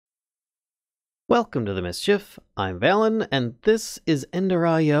Welcome to the Mischief. I'm Valen, and this is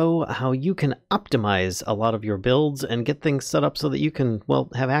Ender.io, how you can optimize a lot of your builds and get things set up so that you can, well,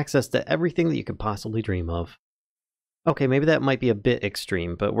 have access to everything that you could possibly dream of. Okay, maybe that might be a bit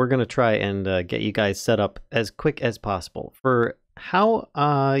extreme, but we're going to try and get you guys set up as quick as possible. For how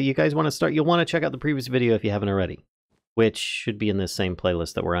you guys want to start, you'll want to check out the previous video if you haven't already, which should be in this same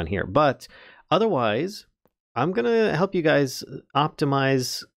playlist that we're on here. But otherwise, I'm going to help you guys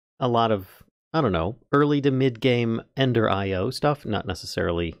optimize a lot of, I don't know, early to mid-game Ender.io stuff. Not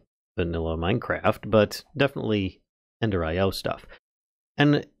necessarily vanilla Minecraft, but definitely Ender.io stuff.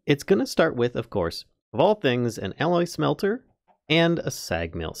 And it's going to start with, of course, of all things, an alloy smelter and a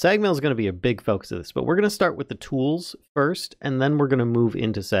sag mill. Sag mill is going to be a big focus of this, but we're going to start with the tools first, and then we're going to move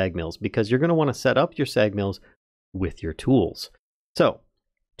into sag mills, because you're going to want to set up your sag mills with your tools. So,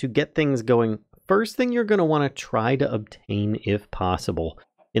 to get things going, first thing you're going to want to try to obtain, if possible.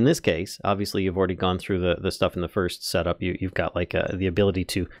 In this case, obviously, you've already gone through the stuff in the first setup. You've got like the ability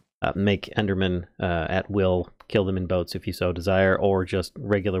to make Endermen at will, kill them in boats if you so desire, or just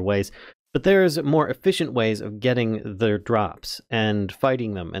regular ways. But there's more efficient ways of getting their drops and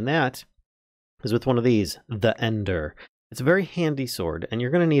fighting them, and that is with one of these, the Ender. It's a very handy sword, and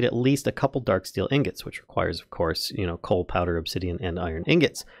you're going to need at least a couple dark steel ingots, which requires, of course, coal, powder, obsidian, and iron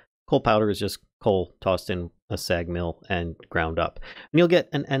ingots. Coal powder is just coal tossed in a sag mill and ground up. And you'll get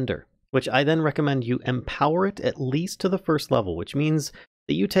an Ender, which I then recommend you empower it at least to the first level, which means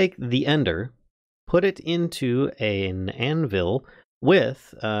that you take the Ender, put it into an anvil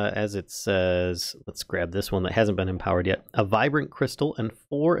with, as it says, let's grab this one that hasn't been empowered yet, a vibrant crystal and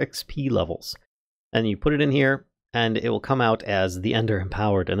 4 XP levels. And you put it in here, and it will come out as the Ender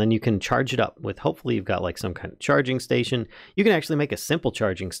empowered, and then you can charge it up with, hopefully you've got like some kind of charging station. You can actually make a simple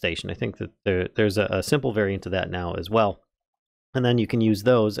charging station. I think that there's a simple variant of that now as well. And then you can use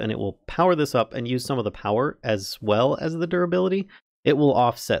those, and it will power this up and use some of the power as well as the durability. It will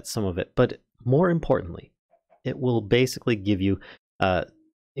offset some of it, but more importantly, it will basically give you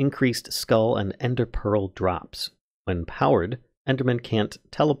increased skull and ender pearl drops. When powered, Enderman can't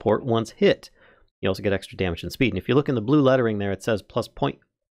teleport once hit. You also get extra damage and speed. And if you look in the blue lettering there, it says plus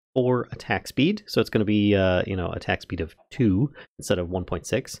 0.4 attack speed. So it's going to be, attack speed of 2 instead of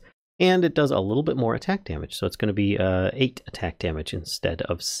 1.6. And it does a little bit more attack damage. So it's going to be 8 attack damage instead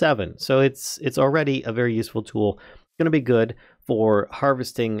of 7. So it's already a very useful tool. It's going to be good for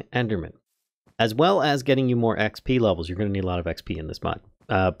harvesting Endermen, as well as getting you more XP levels. You're going to need a lot of XP in this mod.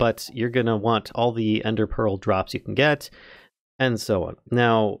 But you're going to want all the ender pearl drops you can get, and so on.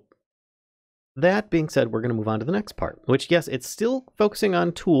 Now, that being said, we're going to move on to the next part, which, yes, it's still focusing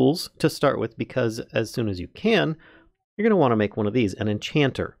on tools to start with, because as soon as you can, you're going to want to make one of these, an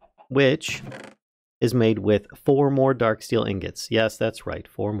enchanter, which is made with 4 more dark steel ingots. Yes, that's right,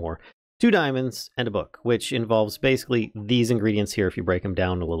 4 more. 2 diamonds and a book, which involves basically these ingredients here if you break them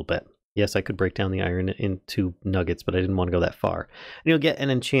down a little bit. Yes, I could break down the iron into nuggets, but I didn't want to go that far. And you'll get an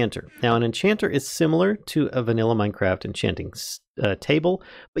enchanter. Now, an enchanter is similar to a vanilla Minecraft enchanting table,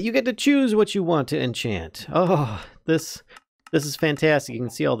 but you get to choose what you want to enchant. Oh, this is fantastic. You can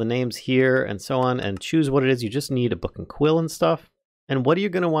see all the names here and so on, and choose what it is. You just need a book and quill and stuff. And what are you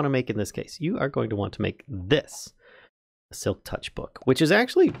going to want to make in this case? You are going to want to make this, a Silk Touch book, which is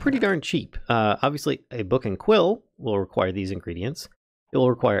actually pretty darn cheap. Obviously, a book and quill will require these ingredients. It will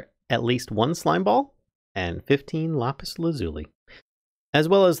require at least 1 slime ball and 15 lapis lazuli, as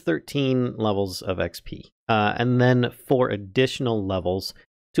well as 13 levels of XP, and then 4 additional levels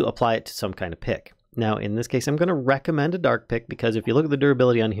to apply it to some kind of pick. Now, in this case, I'm going to recommend a dark pick, because if you look at the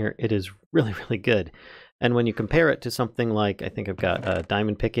durability on here, it is really, really good. And when you compare it to something like, I think I've got a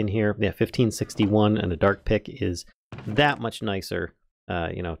diamond pick in here, yeah, 1561, and a dark pick is that much nicer,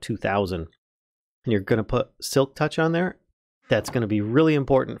 2000. And you're going to put Silk Touch on there. That's going to be really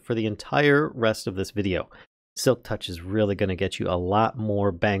important for the entire rest of this video. Silk Touch is really going to get you a lot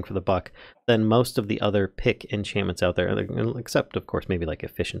more bang for the buck than most of the other pick enchantments out there, except, of course, maybe like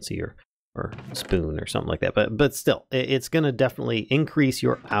efficiency or spoon or something like that. But still, it's going to definitely increase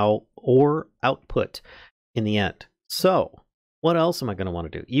your output in the end. So, what else am I going to want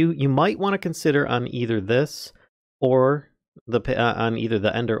to do? You might want to consider on either this or on either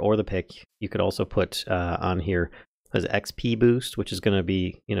the Ender or the pick. You could also put on here as XP boost, which is going to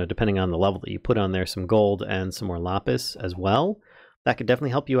be, depending on the level that you put on there, some gold and some more lapis as well. That could definitely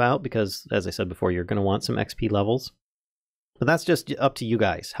help you out, because, as I said before, you're going to want some XP levels. But that's just up to you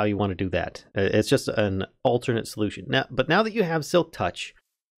guys, how you want to do that. It's just an alternate solution. But now that you have Silk Touch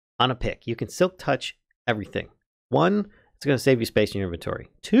on a pick, you can Silk Touch everything. 1, it's going to save you space in your inventory.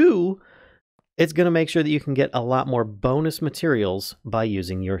 2, it's going to make sure that you can get a lot more bonus materials by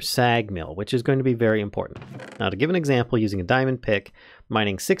using your sag mill, which is going to be very important. Now, to give an example, using a diamond pick,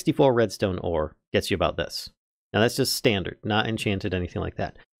 mining 64 redstone ore gets you about this. Now, that's just standard, not enchanted, anything like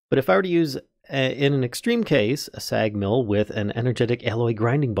that. But if I were to use, in an extreme case, a sag mill with an energetic alloy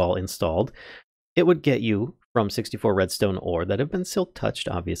grinding ball installed, it would get you from 64 redstone ore that have been silk touched,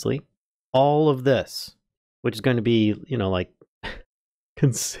 obviously, all of this, which is going to be, you know, like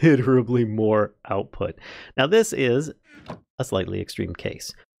considerably more output. Now, this is a slightly extreme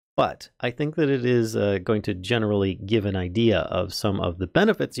case, but I think that it is going to generally give an idea of some of the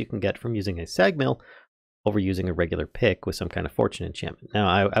benefits you can get from using a sag mill over using a regular pick with some kind of fortune enchantment. Now,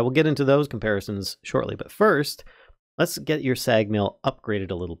 I will get into those comparisons shortly, but first, let's get your sag mill upgraded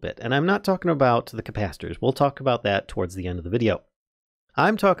a little bit. And I'm not talking about the capacitors. We'll talk about that towards the end of the video.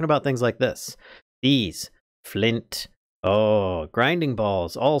 I'm talking about things like this. These, flint, grinding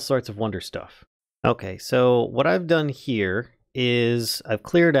balls, all sorts of wonder stuff. Okay, so what I've done here is I've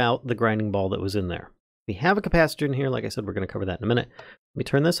cleared out the grinding ball that was in there. We have a capacitor in here. Like I said, we're going to cover that in a minute. Let me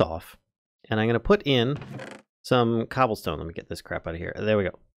turn this off, and I'm going to put in some cobblestone. Let me get this crap out of here. There we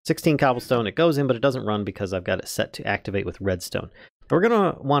go. 16 cobblestone. It goes in, but it doesn't run because I've got it set to activate with redstone. We're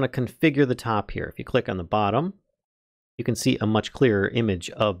going to want to configure the top here. If you click on the bottom, you can see a much clearer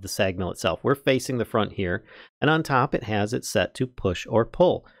image of the sag mill itself. We're facing the front here, and on top it has it set to push or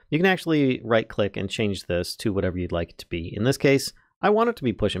pull. You can actually right-click and change this to whatever you'd like it to be. In this case, I want it to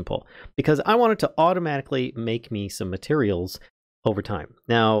be push and pull because I want it to automatically make me some materials over time.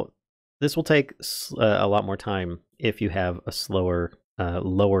 Now, this will take a lot more time if you have a slower,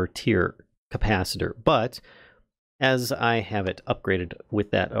 lower tier capacitor, but as I have it upgraded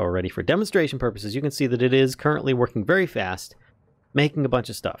with that already for demonstration purposes, you can see that it is currently working very fast, making a bunch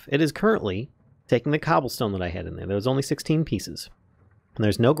of stuff. It is currently taking the cobblestone that I had in there. There was only 16 pieces, and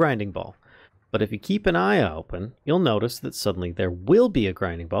there's no grinding ball. But if you keep an eye open, you'll notice that suddenly there will be a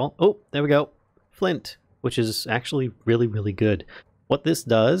grinding ball. Oh, there we go. Flint, which is actually really, really good. What this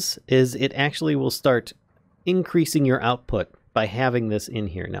does is it actually will start increasing your output by having this in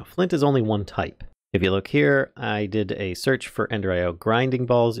here. Now, flint is only one type. If you look here, I did a search for Ender.io grinding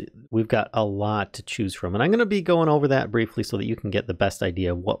balls. We've got a lot to choose from, and I'm going to be going over that briefly so that you can get the best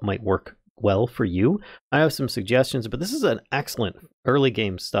idea of what might work well for you. I have some suggestions, but this is an excellent early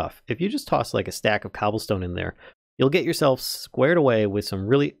game stuff. If you just toss like a stack of cobblestone in there, you'll get yourself squared away with some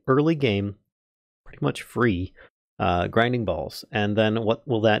really early game, pretty much free grinding balls. And then what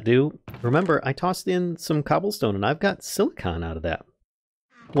will that do? Remember, I tossed in some cobblestone and I've got silicon out of that.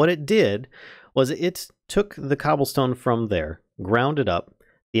 What it did was it took the cobblestone from there, ground it up,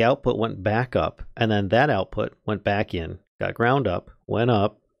 the output went back up, and then that output went back in, got ground up, went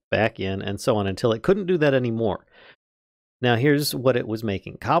up, back in, and so on until it couldn't do that anymore. Now here's what it was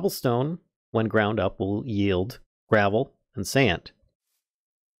making. Cobblestone, when ground up, will yield gravel and sand.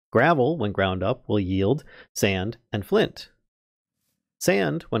 Gravel, when ground up, will yield sand and flint.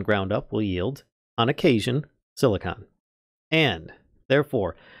 Sand, when ground up, will yield, on occasion, silicon. And,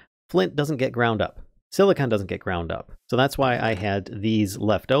 therefore, flint doesn't get ground up. Silicon doesn't get ground up. So that's why I had these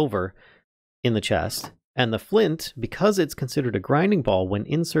left over in the chest. And the flint, because it's considered a grinding ball, when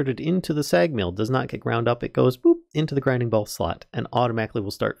inserted into the sag mill, does not get ground up. It goes boop into the grinding ball slot and automatically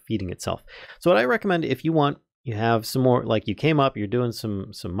will start feeding itself. So what I recommend, if you want, you have some more, like you came up, you're doing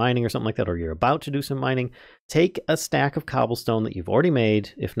some mining or something like that, or you're about to do some mining, take a stack of cobblestone that you've already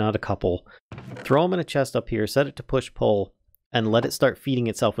made, if not a couple, throw them in a chest up here, set it to push-pull, and let it start feeding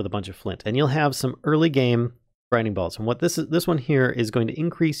itself with a bunch of flint. And you'll have some early game grinding balls. And what this one here is going to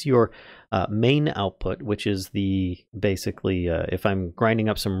increase your main output, which is the basically, if I'm grinding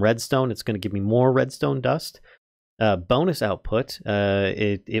up some redstone, it's going to give me more redstone dust. Bonus output,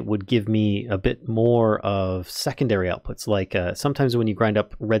 it would give me a bit more of secondary outputs. Like sometimes when you grind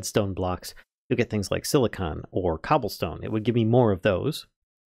up redstone blocks, you'll get things like silicon or cobblestone. It would give me more of those.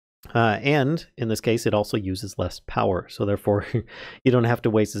 And in this case, it also uses less power. So therefore, you don't have to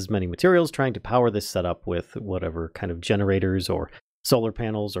waste as many materials trying to power this setup with whatever kind of generators or solar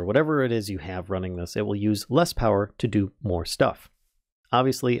panels or whatever it is you have running this. It will use less power to do more stuff.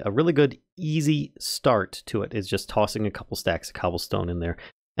 Obviously, a really good, easy start to it is just tossing a couple stacks of cobblestone in there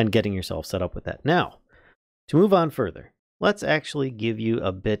and getting yourself set up with that. Now, to move on further, let's actually give you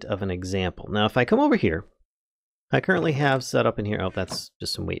a bit of an example. Now, if I come over here, I currently have set up in here, oh, that's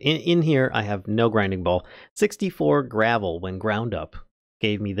just some weight. In here, I have no grinding ball. 64 gravel, when ground up,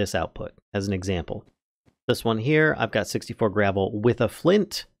 gave me this output as an example. This one here, I've got 64 gravel with a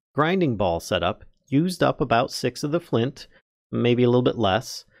flint grinding ball set up, used up about 6 of the flint, maybe a little bit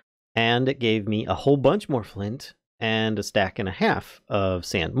less, and it gave me a whole bunch more flint and a stack and a half of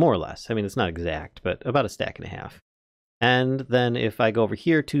sand, more or less. I mean, it's not exact, but about a stack and a half. And then if I go over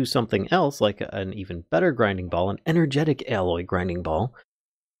here to something else, like an even better grinding ball, an energetic alloy grinding ball,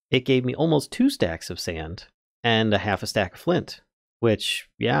 it gave me almost 2 stacks of sand and a half a stack of flint, which,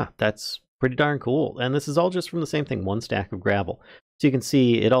 yeah, that's pretty darn cool. And this is all just from the same thing, 1 stack of gravel. So you can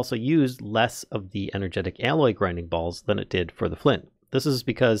see it also used less of the energetic alloy grinding balls than it did for the flint. This is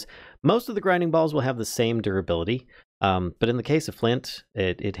because most of the grinding balls will have the same durability, but in the case of flint,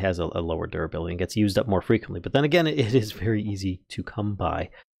 it has a lower durability and gets used up more frequently. But then again, it is very easy to come by.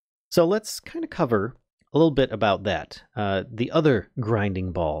 So let's kind of cover a little bit about that. The other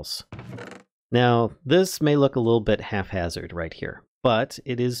grinding balls. Now, this may look a little bit haphazard right here, but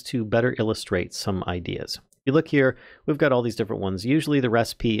it is to better illustrate some ideas. If you look here, we've got all these different ones. Usually the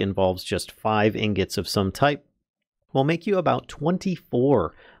recipe involves just 5 ingots of some type. Will make you about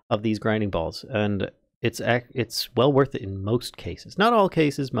 24 of these grinding balls, and it's well worth it in most cases. Not all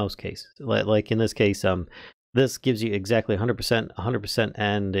cases, most cases. Like in this case, this gives you exactly 100%,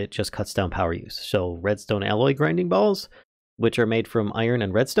 and it just cuts down power use. So redstone alloy grinding balls, which are made from iron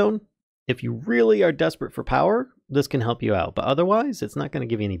and redstone, if you really are desperate for power, this can help you out. But otherwise, it's not going to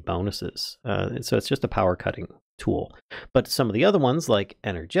give you any bonuses. So it's just a power cutting tool. But some of the other ones, like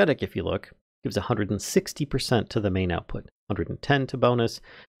energetic, if you look, gives 160% to the main output, 110 to bonus,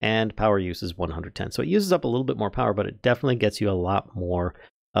 and power use is 110. So it uses up a little bit more power, but it definitely gets you a lot more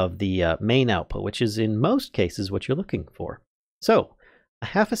of the main output, which is in most cases what you're looking for. So a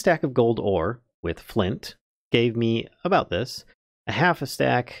half a stack of gold ore with flint gave me about this. A half a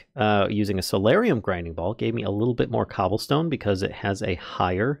stack using a solarium grinding ball gave me a little bit more cobblestone because it has a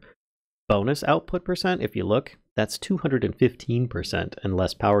higher bonus output percent. If you look, that's 215% and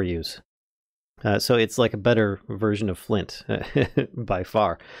less power use. So it's like a better version of flint by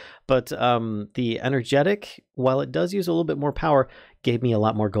far. But the energetic, while it does use a little bit more power, gave me a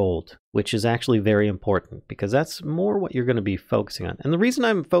lot more gold, which is actually very important because that's more what you're going to be focusing on. And the reason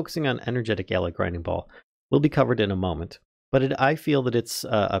I'm focusing on energetic alloy grinding ball will be covered in a moment. But I feel that it's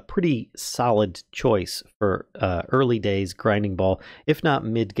a pretty solid choice for early days grinding ball, if not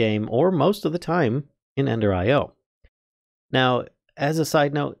mid-game or most of the time in Ender.io. Now, as a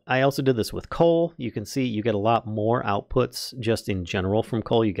side note, I also did this with coal. You can see you get a lot more outputs just in general from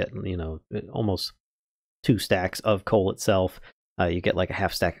coal. You get, almost 2 stacks of coal itself. You get like a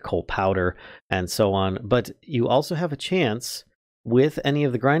half stack of coal powder and so on. But you also have a chance with any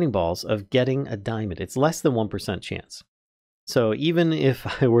of the grinding balls of getting a diamond. It's less than 1% chance. So even if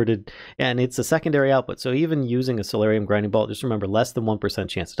I were to, and it's a secondary output, so even using a solarium grinding ball, just remember less than 1%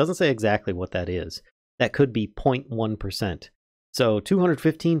 chance. It doesn't say exactly what that is. That could be 0.1%. So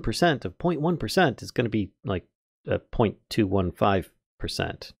 215% of 0.1% is going to be like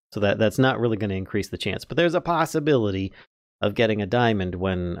 0.215%. So that's not really going to increase the chance. But there's a possibility of getting a diamond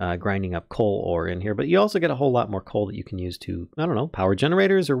when grinding up coal ore in here. But you also get a whole lot more coal that you can use to, I don't know, power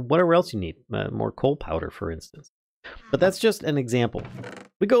generators or whatever else you need. More coal powder, for instance. But that's just an example.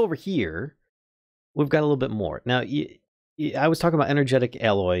 We go over here, we've got a little bit more. Now, I was talking about energetic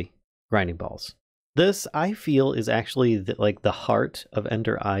alloy grinding balls. This, I feel, is actually like the heart of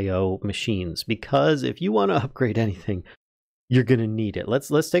Ender.io machines, because if you want to upgrade anything, you're going to need it.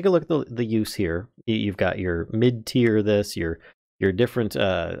 Let's take a look at the use here. You've got your mid-tier this, your different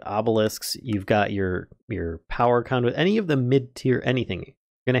obelisks, you've got your power conduit, any of the mid-tier anything.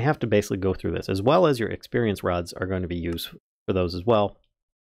 You're going to have to basically go through this, as well as your experience rods are going to be used for those as well.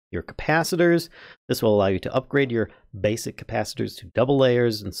 Your capacitors, this will allow you to upgrade your basic capacitors to double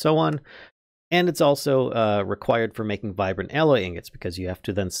layers and so on. And it's also required for making vibrant alloy ingots, because you have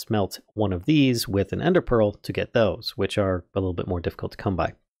to then smelt one of these with an ender pearl to get those, which are a little bit more difficult to come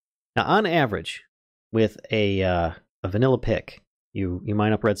by. Now, on average, with a vanilla pick, you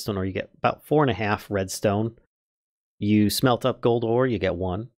mine up redstone ore, you get about 4.5 redstone. You smelt up gold ore, you get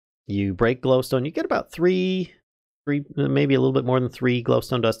 1. You break glowstone, you get about 3, maybe a little bit more than 3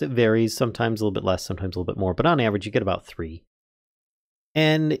 glowstone dust. It varies, sometimes a little bit less, sometimes a little bit more, but on average, you get about 3.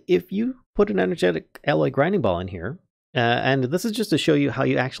 And if you put an energetic alloy grinding ball in here, and this is just to show you how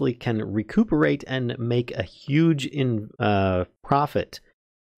you actually can recuperate and make a huge profit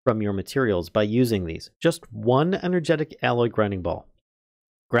from your materials by using these. Just 1 energetic alloy grinding ball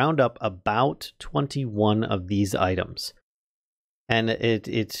ground up about 21 of these items. And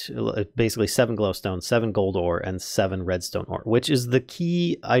it's basically 7 glowstone, 7 gold ore, and 7 redstone ore, which is the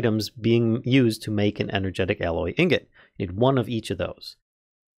key items being used to make an energetic alloy ingot. You need 1 of each of those.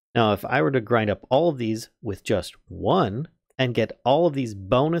 Now, if I were to grind up all of these with just 1 and get all of these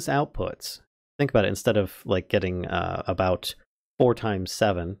bonus outputs, think about it, instead of like getting about 4 times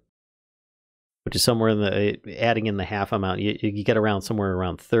 7, which is somewhere in the, adding in the half amount, you get around somewhere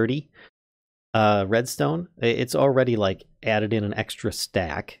around 30 redstone. It's already like added in an extra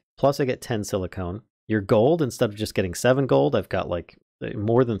stack. Plus I get 10 silicone. Your gold, instead of just getting 7 gold, I've got like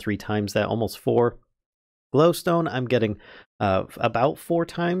more than 3 times that, almost 4. Glowstone, I'm getting about 4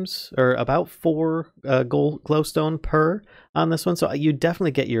 times, or about 4 gold glowstone per on this one. So you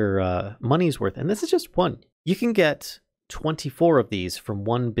definitely get your money's worth. And this is just one. You can get 24 of these from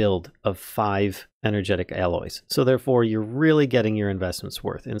one build of 5 energetic alloys. So therefore, you're really getting your investment's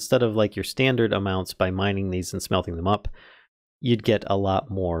worth. Instead of like your standard amounts by mining these and smelting them up, you'd get a lot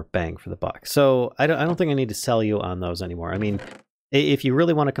more bang for the buck. So I don't think I need to sell you on those anymore. I mean, if you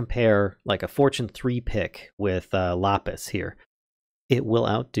really want to compare like a Fortune 3 pick with Lapis here, it will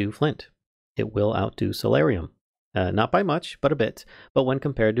outdo Flint. It will outdo Solarium. Not by much, but a bit. But when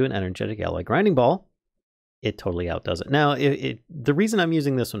compared to an energetic alloy grinding ball, it totally outdoes it. Now, the reason I'm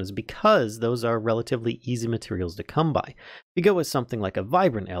using this one is because those are relatively easy materials to come by. If you go with something like a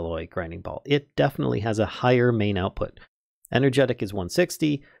vibrant alloy grinding ball, it definitely has a higher main output. Energetic is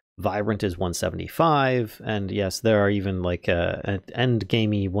 160, vibrant is 175, and yes, there are even like end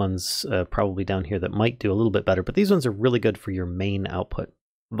gamey ones probably down here that might do a little bit better, but these ones are really good for your main output.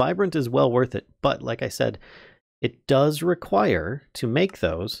 Vibrant is well worth it, but like I said, it does require to make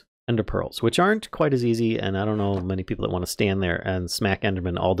those Ender Pearls, which aren't quite as easy, and I don't know many people that want to stand there and smack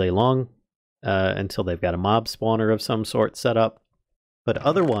Enderman all day long until they've got a mob spawner of some sort set up. But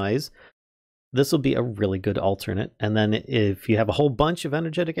otherwise, this will be a really good alternate. And then if you have a whole bunch of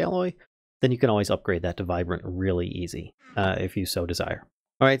energetic alloy, then you can always upgrade that to Vibrant really easy if you so desire.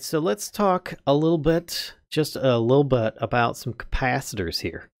 All right, so let's talk a little bit, just a little bit about some capacitors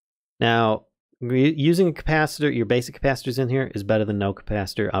here. Now, using a capacitor, your basic capacitors in here is better than no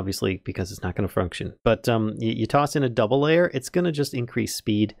capacitor, obviously, because it's not going to function. But you toss in a double layer, it's going to just increase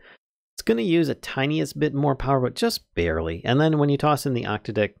speed. It's going to use a tiniest bit more power, but just barely. And then when you toss in the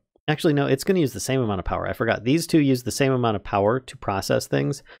octadick, actually, no, it's going to use the same amount of power. I forgot. These two use the same amount of power to process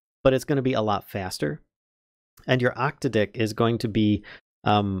things, but it's going to be a lot faster. And your octadick is going to be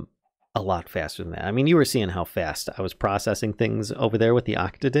a lot faster than that. I mean, you were seeing how fast I was processing things over there with the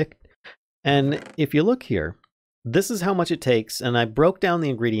octadick. And if you look here, this is how much it takes. And I broke down the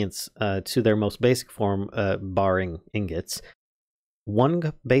ingredients to their most basic form, barring ingots.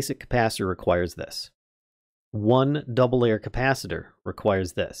 One basic capacitor requires this. One double layer capacitor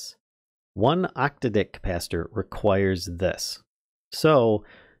requires this. One octadick capacitor requires this. So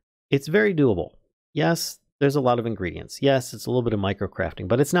it's very doable. Yes, there's a lot of ingredients. Yes, it's a little bit of microcrafting,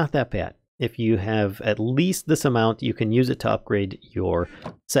 but it's not that bad. If you have at least this amount, you can use it to upgrade your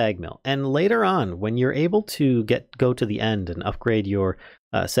sag mill. And later on, when you're able to go to the end and upgrade your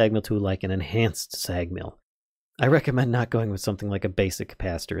sag mill to like an enhanced sag mill, I recommend not going with something like a basic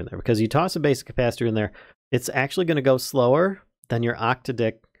capacitor in there, because you toss a basic capacitor in there, it's actually going to go slower than your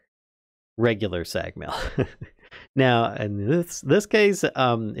octadick regular sag mill. Now, in this case,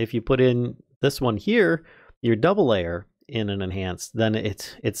 if you put in this one here, your double layer in an enhanced, then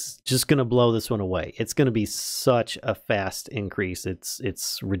it's just going to blow this one away. It's going to be such a fast increase.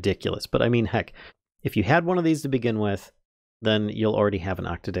 It's ridiculous. But I mean, heck, if you had one of these to begin with, then you'll already have an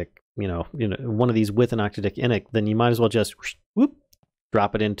octadick, you know, one of these with an octadick in it, then you might as well just whoop,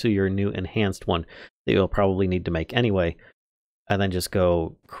 drop it into your new enhanced one that you'll probably need to make anyway, and then just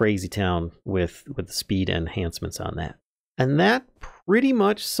go crazy town with the speed enhancements on that. And that pretty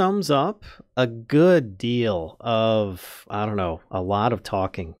much sums up a good deal of, I don't know, a lot of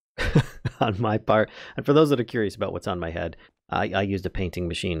talking on my part. And for those that are curious about what's on my head, I used a painting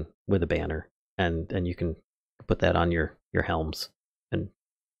machine with a banner, and you can put that on your helms, and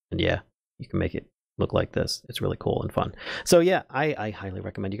yeah, you can make it look like this. It's really cool and fun. So yeah, I highly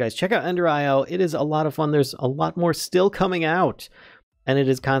recommend you guys check out Ender.io. It is a lot of fun. There's a lot more still coming out, and it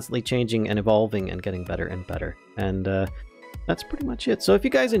is constantly changing and evolving and getting better and better. And that's pretty much it. So if you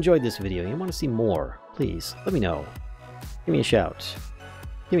guys enjoyed this video and you want to see more, please let me know. Give me a shout.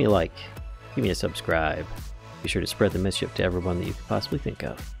 Give me a like. Give me a subscribe. Be sure to spread the mischief to everyone that you could possibly think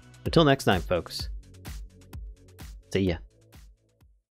of. Until next time, folks. See ya.